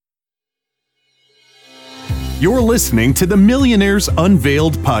You're listening to the Millionaires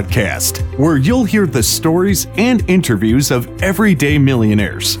Unveiled podcast, where you'll hear the stories and interviews of everyday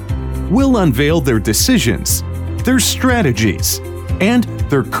millionaires. We'll unveil their decisions, their strategies, and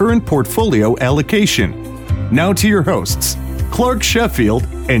their current portfolio allocation. Now to your hosts, Clark Sheffield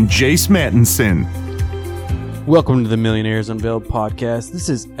and Jace Mattinson. Welcome to the Millionaires Unveiled podcast. This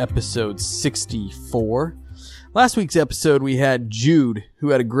is episode 64. Last week's episode, we had Jude,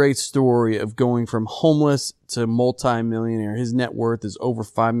 who had a great story of going from homeless to multi-millionaire. His net worth is over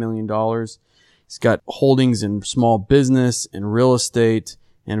 $5 million. He's got holdings in small business and real estate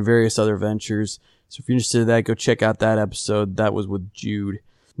and various other ventures. So if you're interested in that, go check out that episode. That was with Jude.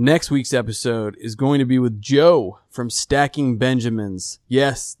 Next week's episode is going to be with Joe from Stacking Benjamins.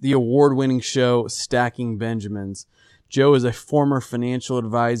 Yes, the award-winning show Stacking Benjamins. Joe is a former financial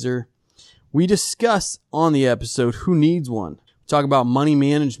advisor. We discuss on the episode who needs one. We talk about money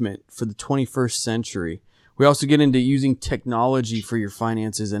management for the 21st century. We also get into using technology for your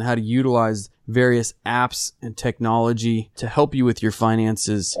finances and how to utilize various apps and technology to help you with your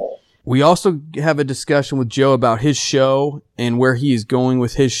finances. We also have a discussion with Joe about his show and where he is going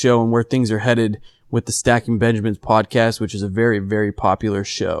with his show and where things are headed with the Stacking Benjamins podcast, which is a very, very popular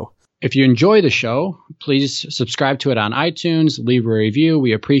show. If you enjoy the show, please subscribe to it on iTunes, leave a review.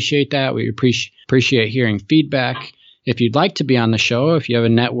 We appreciate that. We appreciate hearing feedback. If you'd like to be on the show, if you have a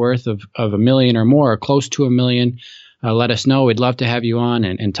net worth of $1 million or more or close to $1 million, let us know. We'd love to have you on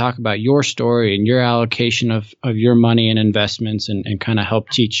and talk about your story and your allocation of your money and investments and kind of help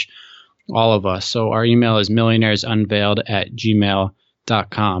teach all of us. So our email is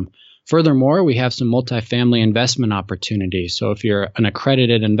millionairesunveiled@gmail.com. Furthermore, we have some multifamily investment opportunities. So if you're an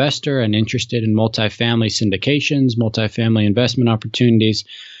accredited investor and interested in multifamily syndications, multifamily investment opportunities,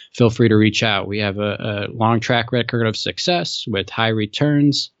 feel free to reach out. We have a long track record of success with high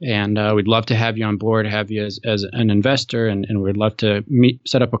returns, and we'd love to have you on board, have you as an investor, and we'd love to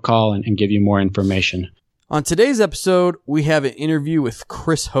set up a call and give you more information. On today's episode, we have an interview with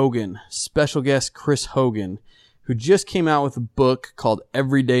Chris Hogan, special guest Chris Hogan, who just came out with a book called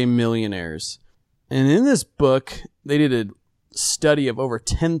Everyday Millionaires. And in this book, they did a study of over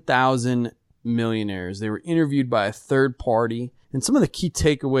 10,000 millionaires. They were interviewed by a third party. And some of the key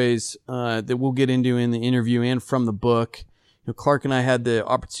takeaways that we'll get into in the interview and from the book, Clark and I had the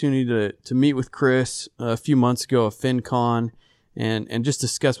opportunity to meet with Chris a few months ago at FinCon and just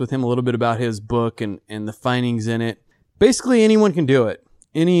discuss with him a little bit about his book and the findings in it. Basically, anyone can do it.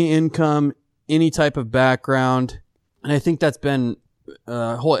 Any income, any type of background. And I think that's been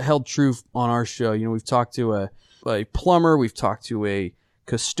held true on our show. We've talked to a plumber, we've talked to a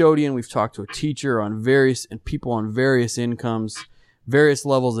custodian, we've talked to a teacher and people on various incomes, various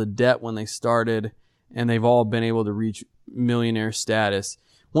levels of debt when they started, and they've all been able to reach millionaire status.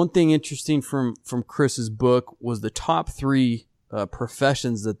 One thing interesting from Chris's book was the top three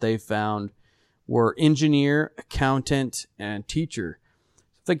professions that they found were engineer, accountant, and teacher.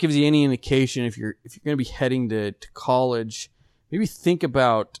 If that gives you any indication, if you're going to be heading to college, maybe think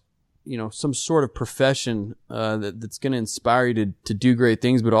about some sort of profession that's going to inspire you to do great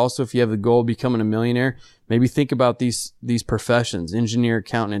things. But also, if you have the goal of becoming a millionaire, maybe think about these professions: engineer,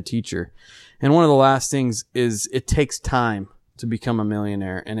 accountant, and teacher. And one of the last things is it takes time to become a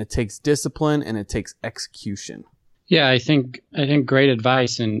millionaire, and it takes discipline and it takes execution. Yeah, I think great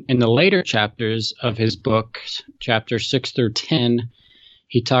advice. And in the later chapters of his book, chapters 6 through 10.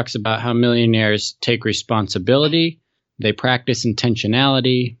 He talks about how millionaires take responsibility, they practice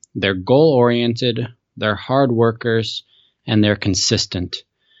intentionality, they're goal-oriented, they're hard workers, and they're consistent.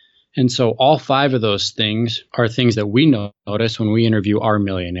 And so all five of those things are things that we notice when we interview our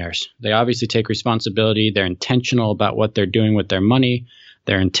millionaires. They obviously take responsibility, they're intentional about what they're doing with their money,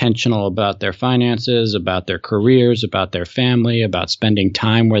 they're intentional about their finances, about their careers, about their family, about spending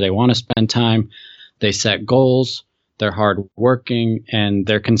time where they want to spend time. They set goals. They're hardworking and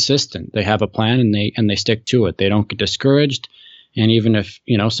they're consistent. They have a plan and they stick to it. They don't get discouraged. And even if,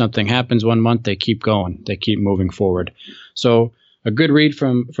 something happens one month, they keep going. They keep moving forward. So a good read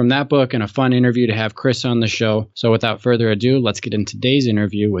from that book and a fun interview to have Chris on the show. So without further ado, let's get into today's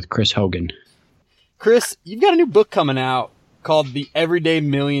interview with Chris Hogan. Chris, you've got a new book coming out called The Everyday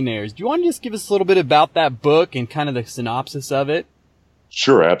Millionaires. Do you want to just give us a little bit about that book and kind of the synopsis of it?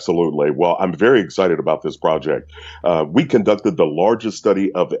 Sure, absolutely. Well, I'm very excited about this project. We conducted the largest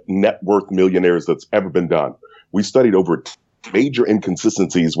study of net worth millionaires that's ever been done. We studied over major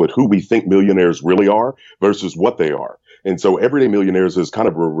inconsistencies with who we think millionaires really are versus what they are. And so Everyday Millionaires is kind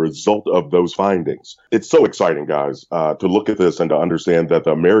of a result of those findings. It's so exciting, guys, to look at this and to understand that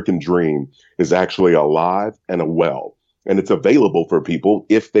the American dream is actually alive and well. And it's available for people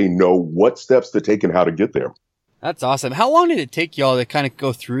if they know what steps to take and how to get there. That's awesome. How long did it take y'all to kind of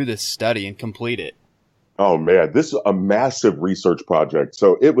go through this study and complete it? Oh man, this is a massive research project.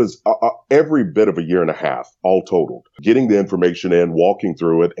 So it was every bit of a year and a half, all totaled, getting the information in, walking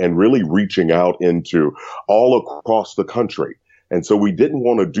through it, and really reaching out into all across the country. And so we didn't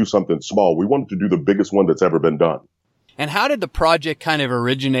want to do something small. We wanted to do the biggest one that's ever been done. And how did the project kind of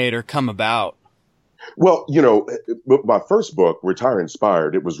originate or come about? Well, my first book, Retire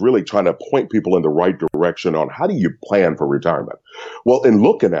Inspired, it was really trying to point people in the right direction on how do you plan for retirement. Well, in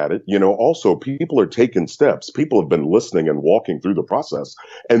looking at it, also people are taking steps. People have been listening and walking through the process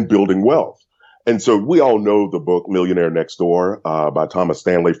and building wealth. And so we all know the book Millionaire Next Door by Thomas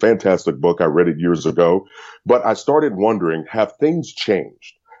Stanley. Fantastic book. I read it years ago. But I started wondering, have things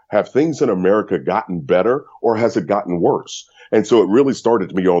changed? Have things in America gotten better, or has it gotten worse? And so it really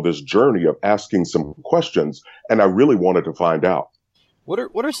started me on this journey of asking some questions, and I really wanted to find out. What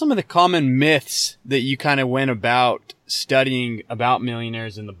are some of the common myths that you kind of went about studying about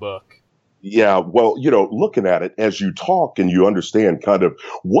millionaires in the book? Yeah, well, looking at it as you talk and you understand kind of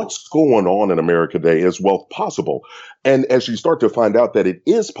what's going on in America today, is wealth possible? And as you start to find out that it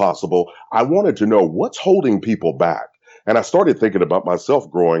is possible, I wanted to know what's holding people back. And I started thinking about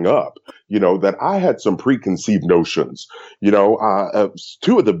myself growing up, that I had some preconceived notions.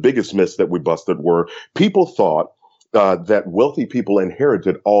 Two of the biggest myths that we busted were people thought that wealthy people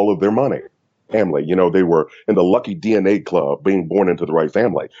inherited all of their money. Family, they were in the lucky DNA club, being born into the right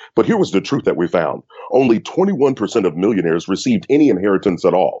family. But here was the truth that we found. Only 21% of millionaires received any inheritance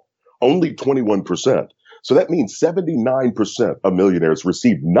at all. Only 21%. So that means 79% of millionaires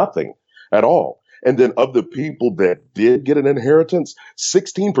received nothing at all. And then of the people that did get an inheritance,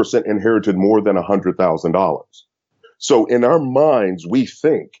 16% inherited more than $100,000. So in our minds, we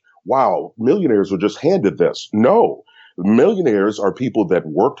think, wow, millionaires were just handed this. No, millionaires are people that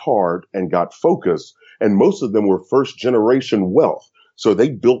worked hard and got focused, and most of them were first generation wealth. So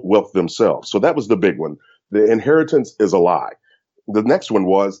they built wealth themselves. So that was the big one. The inheritance is a lie. The next one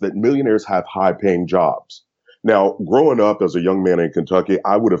was that millionaires have high paying jobs. Now, growing up as a young man in Kentucky,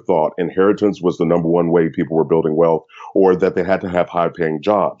 I would have thought inheritance was the number one way people were building wealth, or that they had to have high paying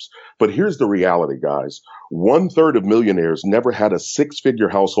jobs. But here's the reality, guys. 1/3 of millionaires never had a 6-figure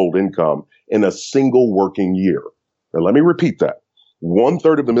household income in a single working year. Now, let me repeat that.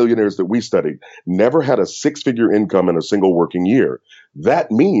 1/3 of the millionaires that we studied never had a 6-figure income in a single working year.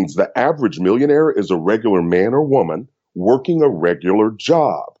 That means the average millionaire is a regular man or woman working a regular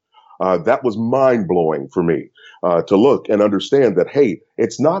job. That was mind-blowing for me to look and understand that, hey,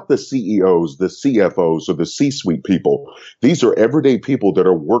 it's not the CEOs, the CFOs, or the C-suite people. These are everyday people that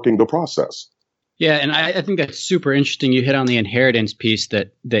are working the process. Yeah, and I think that's super interesting. You hit on the inheritance piece,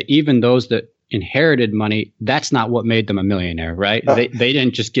 that even those that inherited money, that's not what made them a millionaire, right? They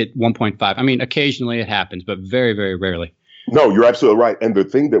didn't just get 1.5. I mean, occasionally it happens, but very, very rarely. No, you're absolutely right. And the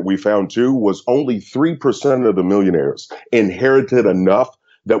thing that we found, too, was only 3% of the millionaires inherited enough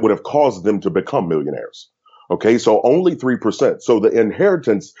that would have caused them to become millionaires. Okay, so only 3%. So the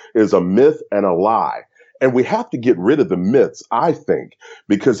inheritance is a myth and a lie. And we have to get rid of the myths, I think,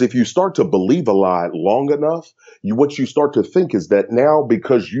 because if you start to believe a lie long enough, what you start to think is that now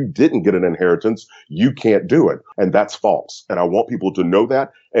because you didn't get an inheritance, you can't do it. And that's false. And I want people to know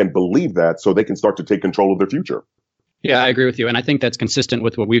that and believe that so they can start to take control of their future. Yeah, I agree with you. And I think that's consistent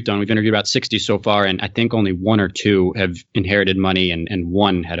with what we've done. We've interviewed about 60 so far, and I think only 1 or 2 have inherited money, and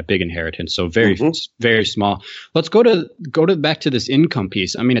 1 had a big inheritance. So very, very small. Let's go to back to this income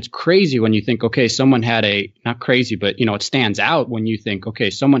piece. I mean, it's crazy when you think, okay, someone had not crazy, but it stands out when you think,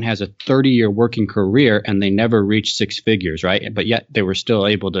 okay, someone has a 30-year working career and they never reached 6 figures, right? But yet they were still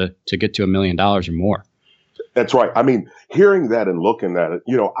able to get to $1 million or more. That's right. I mean, hearing that and looking at it,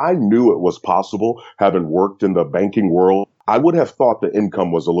 I knew it was possible, having worked in the banking world. I would have thought the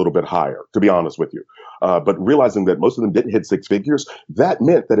income was a little bit higher, to be honest with you. But realizing that most of them didn't hit 6 figures, that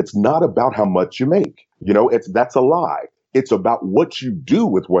meant that it's not about how much you make. That's a lie. It's about what you do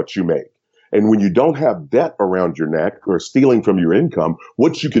with what you make. And when you don't have debt around your neck or stealing from your income,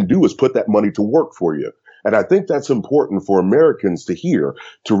 what you can do is put that money to work for you. And I think that's important for Americans to hear,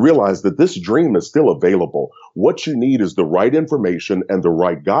 to realize that this dream is still available. What you need is the right information and the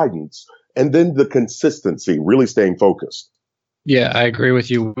right guidance, and then the consistency, really staying focused. Yeah, I agree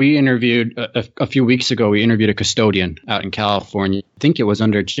with you. We interviewed a few weeks ago, we interviewed a custodian out in California. I think it was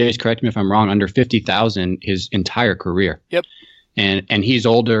under, Jay's correct me if I'm wrong, under 50,000 his entire career. Yep. And he's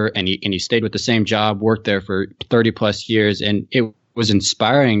older, and he stayed with the same job, worked there for 30 plus years. And it was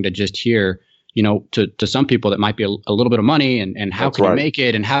inspiring to just hear to some people that might be a little bit of money and how could he make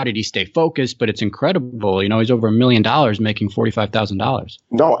it and how did he stay focused? But it's incredible. He's over $1 million making $45,000.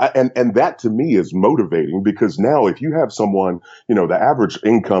 No, and that to me is motivating, because now if you have someone, the average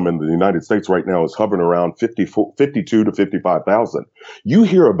income in the United States right now is hovering around 52 to 55,000. You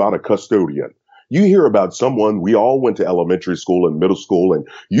hear about a custodian. You hear about someone, we all went to elementary school and middle school, and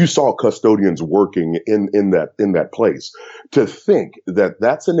you saw custodians working in that place. To think that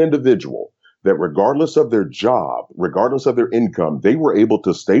that's an individual that regardless of their job, regardless of their income, they were able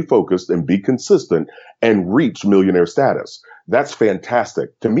to stay focused and be consistent and reach millionaire status. That's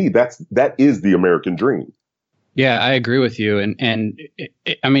fantastic. To me, that is the American dream. Yeah, I agree with you. And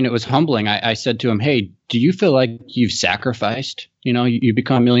it was humbling. I said to him, hey, do you feel like you've sacrificed? You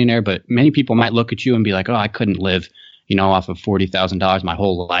become a millionaire, but many people might look at you and be like, oh, I couldn't live, off of $40,000 my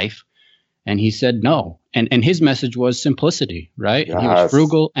whole life. And he said no. And his message was simplicity, right? Yes. He was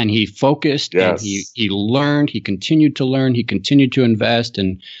frugal and he focused and he learned, he continued to learn, he continued to invest.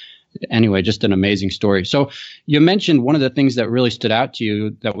 And anyway, just an amazing story. So you mentioned one of the things that really stood out to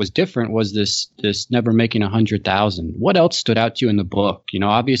you that was different was this never making 100,000. What else stood out to you in the book?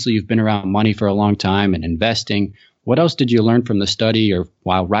 Obviously you've been around money for a long time and investing. What else did you learn from the study or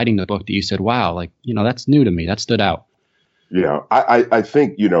while writing the book that you said, wow, that's new to me, that stood out? Yeah, I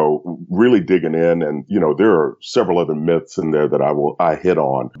think, really digging in and, there are several other myths in there that I hit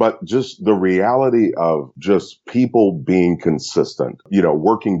on, but just the reality of just people being consistent,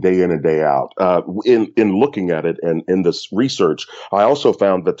 working day in and day out. In looking at it and in this research, I also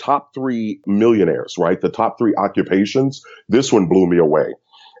found the top 3 millionaires, right? The top 3 occupations. This one blew me away.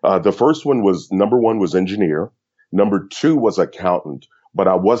 The first one was number 1 was engineer. Number 2 was accountant, but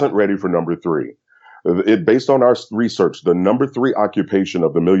I wasn't ready for number 3. Based on our research, the number 3 occupation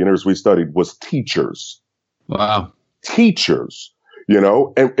of the millionaires we studied was teachers. Wow. Teachers,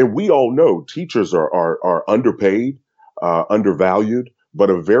 and we all know teachers are underpaid, undervalued,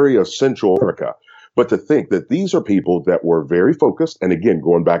 but a very essential America. But to think that these are people that were very focused, and again,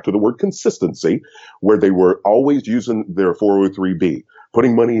 going back to the word consistency, where they were always using their 403B,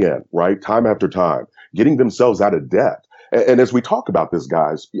 putting money in, right, time after time, getting themselves out of debt. And as we talk about this,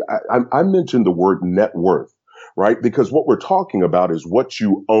 guys, I mentioned the word net worth, right? Because what we're talking about is what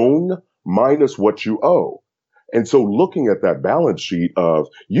you own minus what you owe. And so looking at that balance sheet of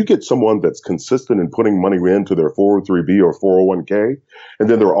you get someone that's consistent in putting money into their 403B or 401k, and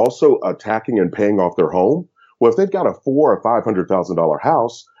then they're also attacking and paying off their home. Well, if they've got a $400,000 or $500,000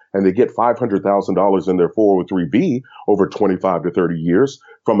 house and they get $500,000 in their 403B over 25 to 30 years,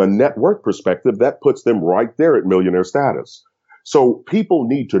 from a net worth perspective, that puts them right there at millionaire status. So people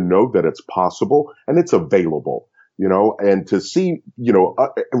need to know that it's possible and it's available, and to see,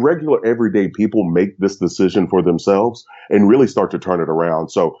 regular everyday people make this decision for themselves and really start to turn it around.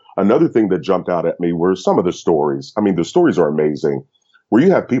 So another thing that jumped out at me were some of the stories. I mean, the stories are amazing, where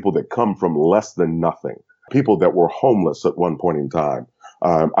you have people that come from less than nothing, people that were homeless at one point in time.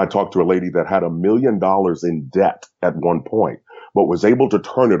 I talked to a lady that had $1 million in debt at one point, but was able to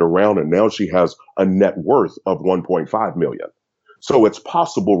turn it around. And now she has a net worth of 1.5 million. So it's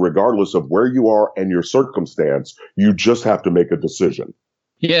possible regardless of where you are and your circumstance, you just have to make a decision.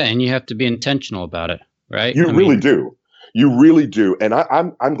 Yeah. And you have to be intentional about it, right? You really do. You really do. And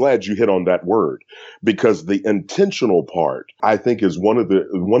I'm glad you hit on that word, because the intentional part, I think, is one of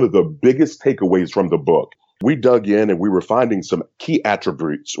the biggest takeaways from the book. We dug in and we were finding some key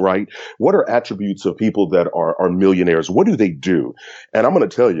attributes, right? What are attributes of people that are millionaires? What do they do? And I'm going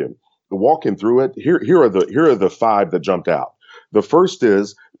to tell you, walking through it, here are the 5 that jumped out. The first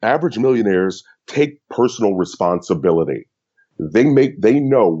is average millionaires take personal responsibility. They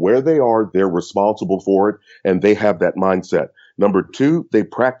know where they are, they're responsible for it, and they have that mindset. Number 2, they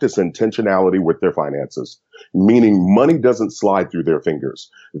practice intentionality with their finances, meaning money doesn't slide through their fingers.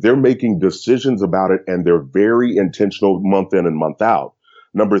 They're making decisions about it, and they're very intentional month in and month out.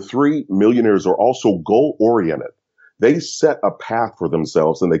 Number 3, millionaires are also goal-oriented. They set a path for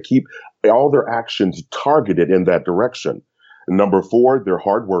themselves, and they keep all their actions targeted in that direction. Number 4, they're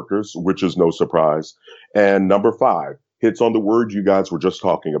hard workers, which is no surprise. And number 5, hits on the word you guys were just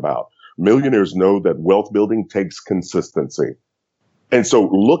talking about. Millionaires know that wealth building takes consistency. And so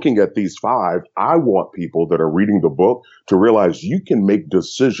looking at these 5, I want people that are reading the book to realize you can make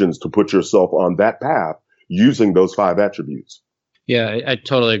decisions to put yourself on that path using those 5 attributes. Yeah, I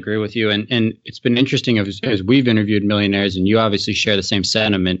totally agree with you. And it's been interesting as we've interviewed millionaires, and you obviously share the same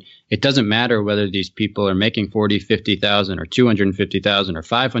sentiment. It doesn't matter whether these people are making 40, 50,000 or 250,000 or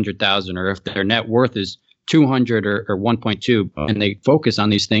 500,000, or if their net worth is 200 or 1.2, and they focus on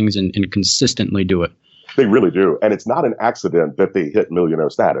these things and consistently do it. They really do. And it's not an accident that they hit millionaire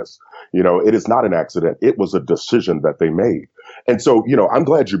status. It is not an accident. It was a decision that they made. And so, I'm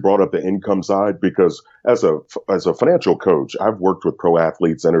glad you brought up the income side, because as a financial coach, I've worked with pro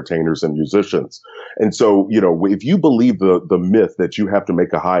athletes, entertainers, and musicians. And so, if you believe the myth that you have to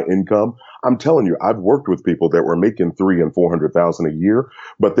make a high income, I'm telling you, I've worked with people that were making $300,000 and $400,000 a year,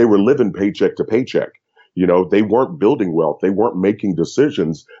 but they were living paycheck to paycheck. They weren't building wealth. They weren't making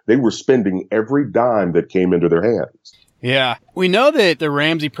decisions. They were spending every dime that came into their hands. Yeah. We know that the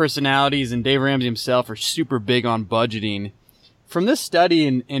Ramsey personalities and Dave Ramsey himself are super big on budgeting. From this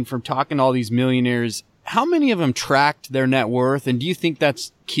study and from talking to all these millionaires, how many of them tracked their net worth? And do you think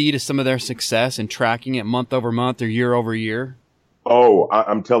that's key to some of their success in tracking it month over month or year over year? Oh,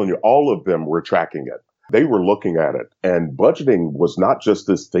 I'm telling you, all of them were tracking it. They were looking at it. And budgeting was not just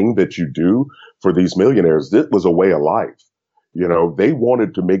this thing that you do for these millionaires. It was a way of life. They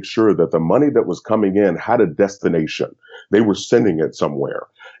wanted to make sure that the money that was coming in had a destination. They were sending it somewhere.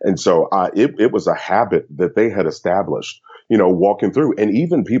 And so it was a habit that they had established, walking through. And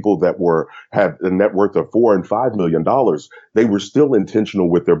even people that had a net worth of $4 and $5 million, they were still intentional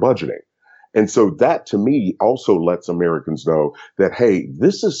with their budgeting. And so that, to me, also lets Americans know that, hey,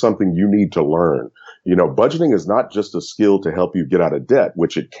 this is something you need to learn. Budgeting is not just a skill to help you get out of debt,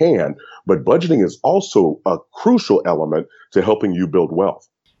 which it can, but budgeting is also a crucial element to helping you build wealth.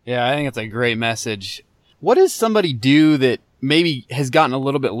 Yeah, I think it's a great message. What does somebody do that maybe has gotten a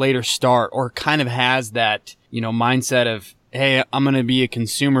little bit later start, or kind of has that, mindset of, hey, I'm going to be a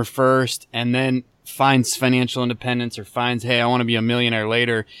consumer first, and then finds financial independence, or finds, hey, I want to be a millionaire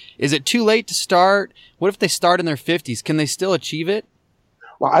later? Is it too late to start? What if they start in their 50s? Can they still achieve it?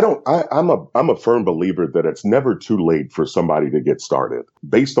 Well, I'm a firm believer that it's never too late for somebody to get started.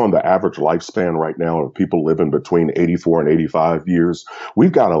 Based on the average lifespan right now of people living between 84 and 85 years,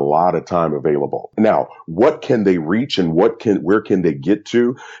 we've got a lot of time available. Now, what can they reach and where can they get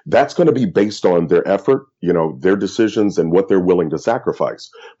to? That's going to be based on their effort, their decisions, and what they're willing to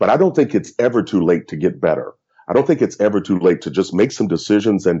sacrifice. But I don't think it's ever too late to get better. I don't think it's ever too late to just make some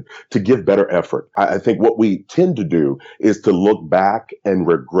decisions and to give better effort. I think what we tend to do is to look back and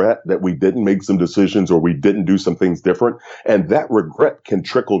regret that we didn't make some decisions or we didn't do some things different. And that regret can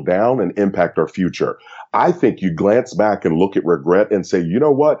trickle down and impact our future. I think you glance back and look at regret and say, you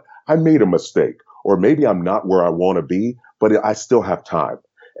know what? I made a mistake, or maybe I'm not where I want to be, but I still have time.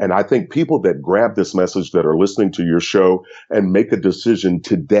 And I think people that grab this message, that are listening to your show, and make a decision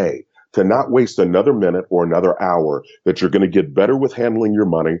today to not waste another minute or another hour, that you're going to get better with handling your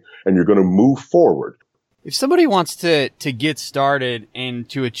money and you're going to move forward. If somebody wants to get started and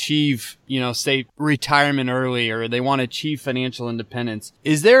to achieve, say retirement early, or they want to achieve financial independence,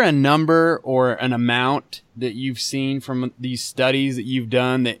 is there a number or an amount that you've seen from these studies that you've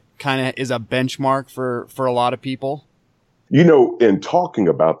done that kind of is a benchmark for a lot of people? In talking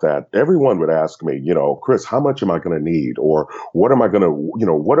about that, everyone would ask me, Chris, how much am I going to need? Or what am I going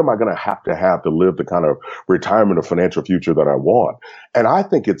to have to live the kind of retirement or financial future that I want? And I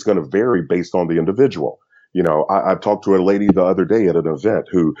think it's going to vary based on the individual. I talked to a lady the other day at an event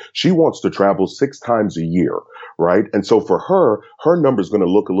who she wants to travel 6 times a year, right? And so for her number is going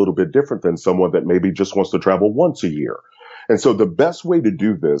to look a little bit different than someone that maybe just wants to travel once a year. And so the best way to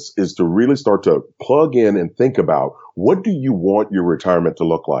do this is to really start to plug in and think about, what do you want your retirement to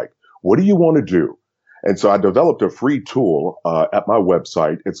look like? What do you want to do? And so I developed a free tool at my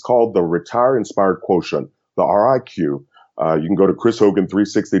website. It's called the Retire Inspired Quotient, the RIQ. You can go to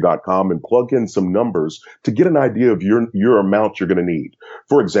chrishogan360.com and plug in some numbers to get an idea of your amount you're going to need.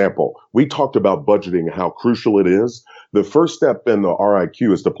 For example, we talked about budgeting and how crucial it is. The first step in the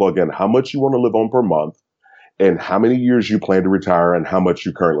RIQ is to plug in how much you want to live on per month, and how many years you plan to retire, and how much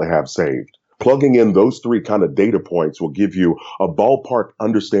you currently have saved. Plugging in those 3 kind of data points will give you a ballpark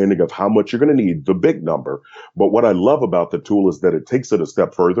understanding of how much you're going to need, the big number. But what I love about the tool is that it takes it a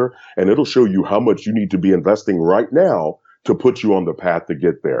step further, and it'll show you how much you need to be investing right now to put you on the path to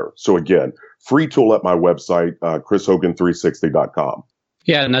get there. So again, free tool at my website, chrishogan360.com.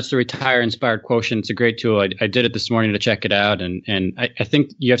 Yeah, and that's the Retire Inspired Quotient. It's a great tool. I did it this morning to check it out, and I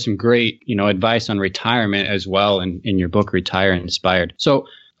think you have some great, advice on retirement as well in your book, Retire Inspired. So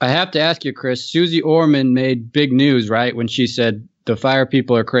I have to ask you, Chris, Susie Orman made big news, right, when she said the FIRE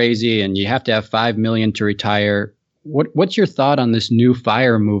people are crazy and you have to have $5 million to retire. What's your thought on this new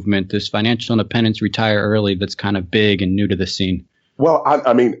FIRE movement, this financial independence, retire early, that's kind of big and new to the scene? Well,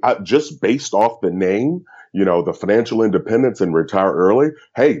 I mean, just based off the name, the financial independence and retire early,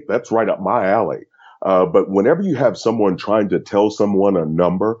 hey, that's right up my alley. But whenever you have someone trying to tell someone a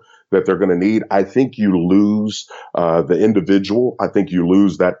number that they're going to need, I think you lose the individual. I think you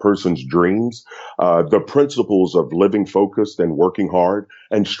lose that person's dreams. The principles of living focused and working hard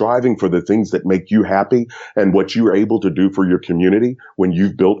and striving for the things that make you happy and what you are able to do for your community when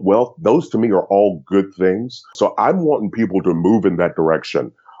you've built wealth, those to me are all good things. So I'm wanting people to move in that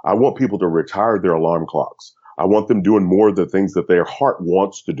direction. I want people to retire their alarm clocks. I want them doing more of the things that their heart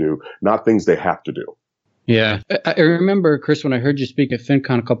wants to do, not things they have to do. Yeah. I remember, Chris, when I heard you speak at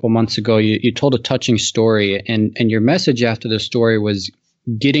FinCon a couple months ago, you told a touching story, and your message after the story was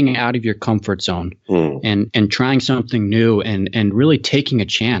getting out of your comfort zone and trying something new and really taking a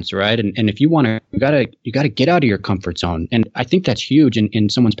chance, right? And if you want to, you gotta get out of your comfort zone. And I think that's huge in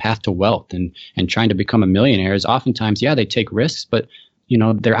someone's path to wealth and trying to become a millionaire is oftentimes, they take risks, but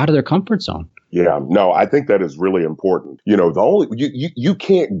they're out of their comfort zone. Yeah, no, I think that is really important. You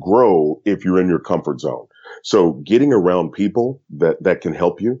can't grow if you're in your comfort zone. So getting around people that can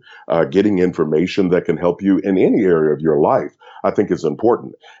help you, getting information that can help you in any area of your life, I think is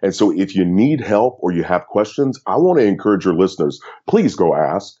important. And so if you need help or you have questions, I want to encourage your listeners, please go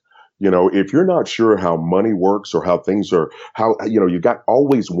ask. If you're not sure how money works or how things are, you got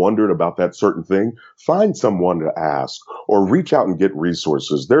always wondered about that certain thing, find someone to ask or reach out and get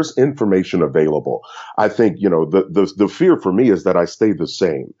resources. There's information available. I think, the fear for me is that I stay the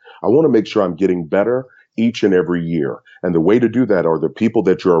same. I want to make sure I'm getting better each and every year. And the way to do that are the people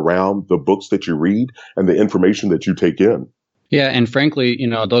that you're around, the books that you read, and the information that you take in. Yeah. And frankly,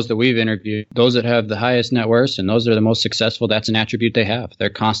 those that we've interviewed, those that have the highest net worths and those that are the most successful, that's an attribute they have. They're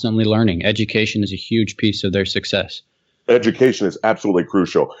constantly learning. Education is a huge piece of their success. Education is absolutely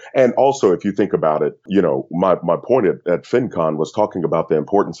crucial. And also, if you think about it, my point at FinCon was talking about the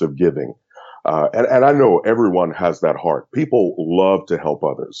importance of giving. And I know everyone has that heart. People love to help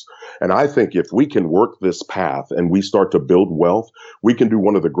others. And I think if we can work this path and we start to build wealth, we can do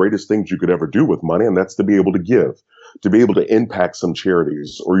one of the greatest things you could ever do with money, and that's to be able to give, to be able to impact some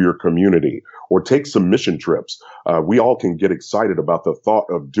charities or your community or take some mission trips. We all can get excited about the thought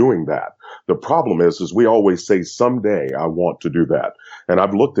of doing that. The problem is we always say, someday I want to do that. And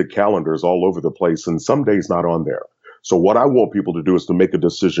I've looked at calendars all over the place and some days not on there. So what I want people to do is to make a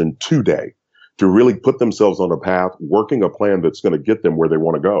decision today, to really put themselves on a path, working a plan that's going to get them where they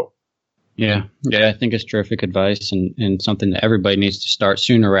want to go. Yeah, I think it's terrific advice and something that everybody needs to start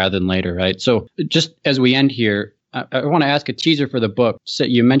sooner rather than later, right? So just as we end here, I want to ask a teaser for the book. So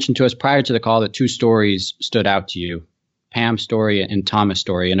you mentioned to us prior to the call that two stories stood out to you, Pam's story and Thomas'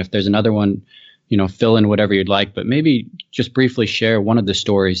 story. And if there's another one, fill in whatever you'd like, but maybe just briefly share one of the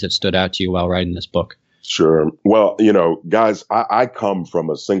stories that stood out to you while writing this book. Sure. Well, guys, I come from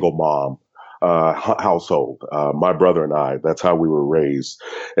a single mom household. My brother and I, that's how we were raised.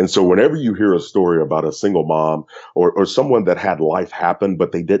 And so whenever you hear a story about a single mom or someone that had life happen,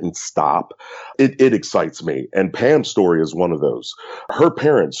 but they didn't stop, it excites me. And Pam's story is one of those. Her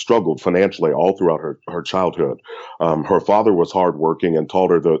parents struggled financially all throughout her childhood. Her father was hardworking and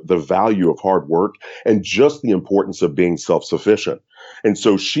taught her the value of hard work and just the importance of being self-sufficient. And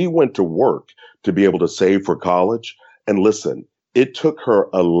so she went to work to be able to save for college. And listen, it took her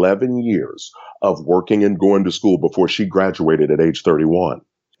 11 years of working and going to school before she graduated at age 31.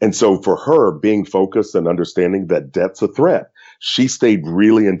 And so for her, being focused and understanding that debt's a threat, she stayed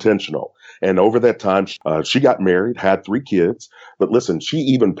really intentional. And over that time, she got married, had 3 kids. But listen, she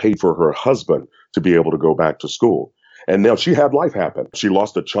even paid for her husband to be able to go back to school. And now she had life happen. She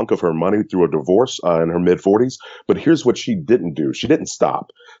lost a chunk of her money through a divorce in her mid-40s. But here's what she didn't do. She didn't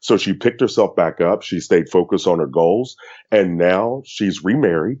stop. So she picked herself back up. She stayed focused on her goals. And now she's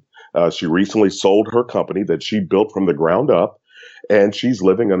remarried. She recently sold her company that she built from the ground up. And she's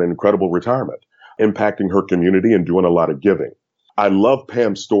living an incredible retirement, impacting her community and doing a lot of giving. I love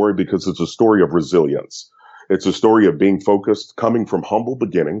Pam's story because it's a story of resilience. It's a story of being focused, coming from humble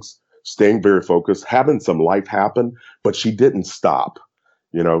beginnings, staying very focused, having some life happen, but she didn't stop.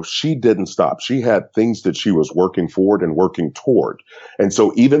 She didn't stop. She had things that she was working forward and working toward. And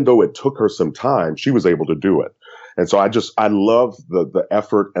so even though it took her some time, she was able to do it. And so I love the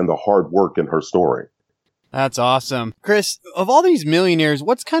effort and the hard work in her story. That's awesome. Chris, of all these millionaires,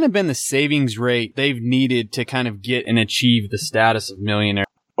 what's kind of been the savings rate they've needed to kind of get and achieve the status of millionaire?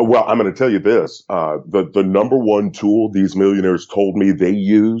 Well, I'm going to tell you this. The number one tool these millionaires told me they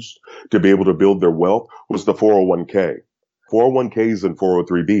used to be able to build their wealth was the 401k. 401ks and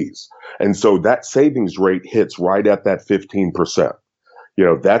 403bs. And so that savings rate hits right at that 15%.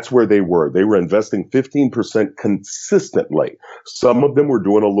 That's where they were. They were investing 15% consistently. Some of them were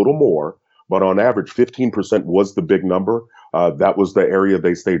doing a little more, but on average, 15% was the big number. That was the area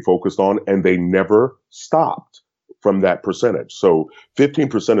they stayed focused on, and they never stopped. from that percentage. So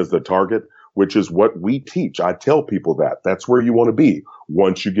 15% is the target, which is what we teach. I tell people that that's where you want to be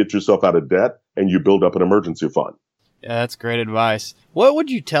once you get yourself out of debt and you build up an emergency fund. Yeah, that's great advice. What would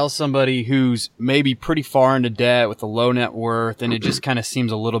you tell somebody who's maybe pretty far into debt with a low net worth and it just kind of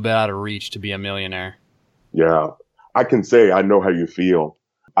seems a little bit out of reach to be a millionaire? Yeah, I can say I know how you feel.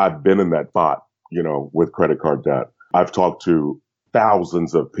 I've been in that spot, with credit card debt. I've talked to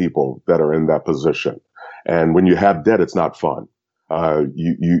thousands of people that are in that position. And when you have debt, it's not fun.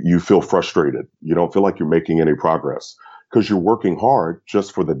 You feel frustrated. You don't feel like you're making any progress because you're working hard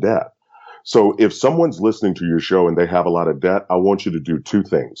just for the debt. So if someone's listening to your show and they have a lot of debt, I want you to do two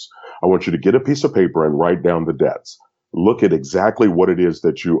things. I want you to get a piece of paper and write down the debts. Look at exactly what it is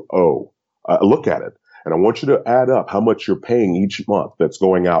that you owe. Look at it. And I want you to add up how much you're paying each month that's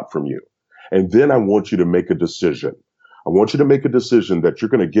going out from you. And then I want you to make a decision. I want you to make a decision that you're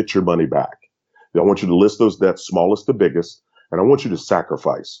going to get your money back. I want you to list those debts, smallest to biggest. And I want you to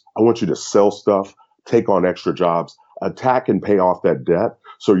sacrifice. I want you to sell stuff, take on extra jobs, attack and pay off that debt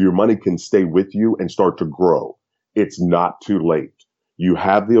so your money can stay with you and start to grow. It's not too late. You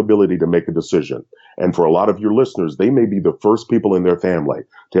have the ability to make a decision. And for a lot of your listeners, they may be the first people in their family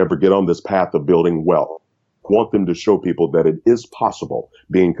to ever get on this path of building wealth. I want them to show people that it is possible,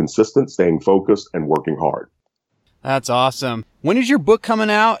 being consistent, staying focused, and working hard. That's awesome. When is your book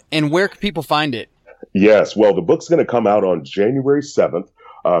coming out and where can people find it? Yes. Well, the book's going to come out on January 7th,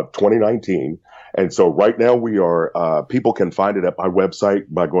 2019. And so right now people can find it at my website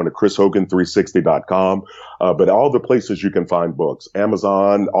by going to chrishogan360.com. But all the places you can find books,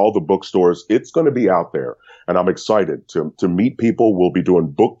 Amazon, all the bookstores, it's going to be out there. And I'm excited to meet people. We'll be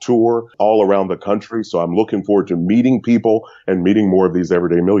doing book tour all around the country. So I'm looking forward to meeting people and meeting more of these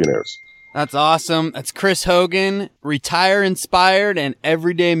everyday millionaires. That's awesome. That's Chris Hogan, Retire Inspired and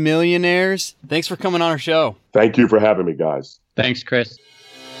Everyday Millionaires. Thanks for coming on our show. Thank you for having me, guys. Thanks, Chris.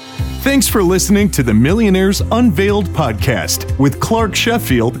 Thanks for listening to the Millionaires Unveiled podcast with Clark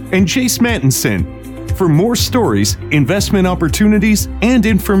Sheffield and Chase Mattinson. For more stories, investment opportunities, and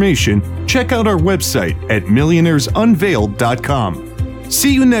information, check out our website at millionairesunveiled.com.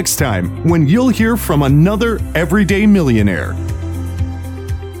 See you next time when you'll hear from another everyday millionaire.